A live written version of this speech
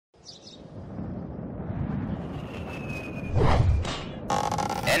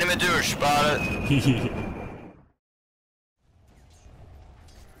the douche, spot it.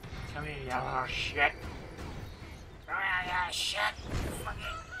 Come here, you little shit. Come here, you shit.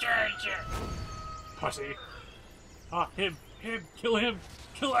 Fucking dirty. Pussy. Ah, him, kill him.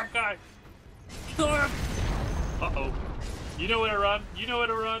 Kill that guy. Kill him. Uh-oh. You know where to run. You know where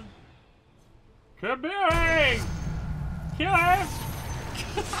to run. Come here. Kill him.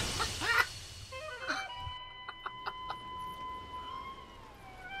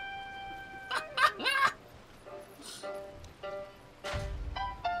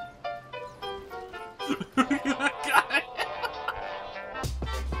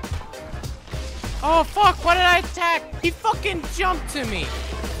 Oh fuck, why did I attack? He fucking jumped to me!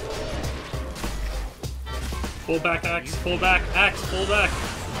 Pull back, Axe, pull back, Axe, pull back!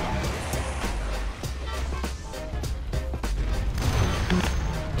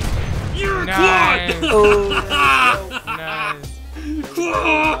 You're nice. Quad! Oh, nice.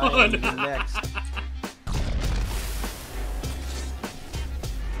 Quad! Next.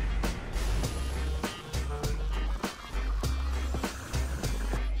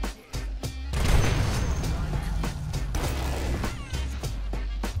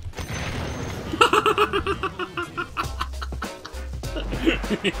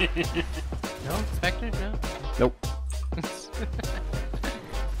 No? Spectre? No? Nope.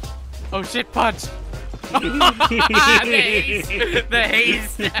 Oh shit, punch! The haze! The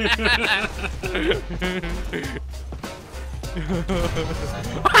haze!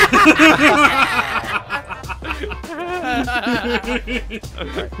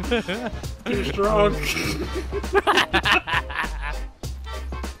 Too strong.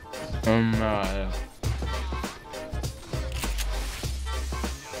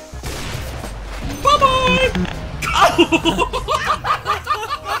 Bye-bye!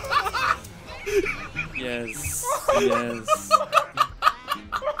 Yes. Yes.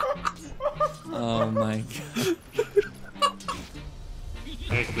 Oh my god.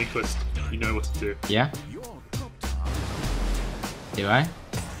 Hey, Linquist, you know what to do. Yeah? Do I?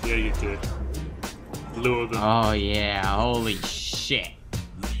 Yeah, you do. Lure them. Oh yeah, holy shit.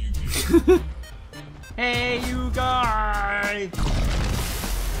 Hey, you guys!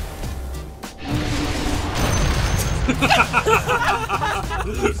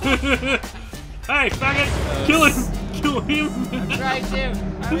 Hey, faggot! Kill him! Kill him! I'm trying to!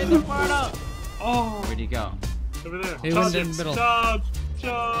 I'm in the portal! Oh! Where'd he go? Over there. He Charge went in it. the middle. Charge!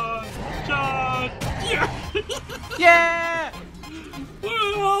 Charge! Charge! Yeah! Yeah!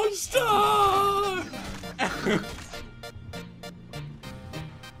 We're all star!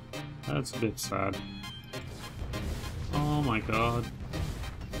 That's a bit sad. Oh my god.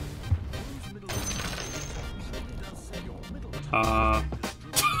 I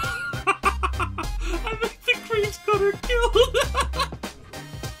think the creep's got her killed!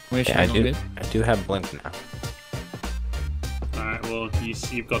 Wish Yeah, I I do have blink now. Alright, well,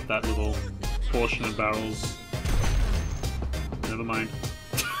 you've got that little portion of barrels. Never mind.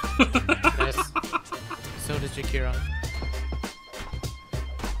 Yes. So does Jakira.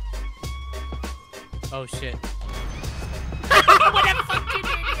 Oh shit. What a fucking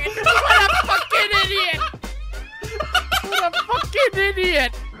idiot! What a fucking idiot! What a fucking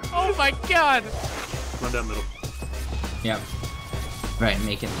idiot! Oh my god! Run down middle. Yep. Right,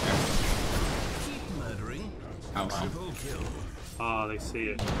 make it there. Oh well. Ah, they see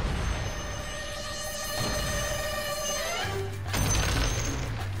it.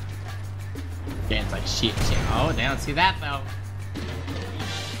 Dan's like shit. Oh, they don't see that though.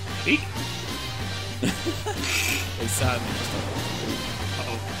 Eek! They saw me.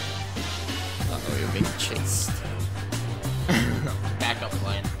 Uh-oh. Uh-oh, you're being chased. Backup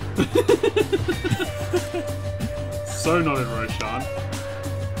plan. So not in Roshan.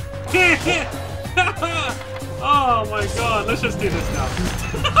 Oh my god, let's just do this now.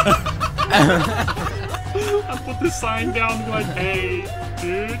 I put the sign down like, hey,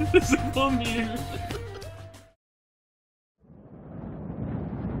 dude, this is from you.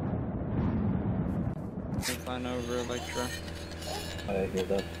 I climb over Electra. I hear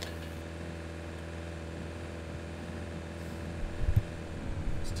that.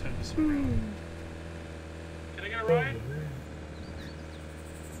 Let's turn this around. Can I get a ride?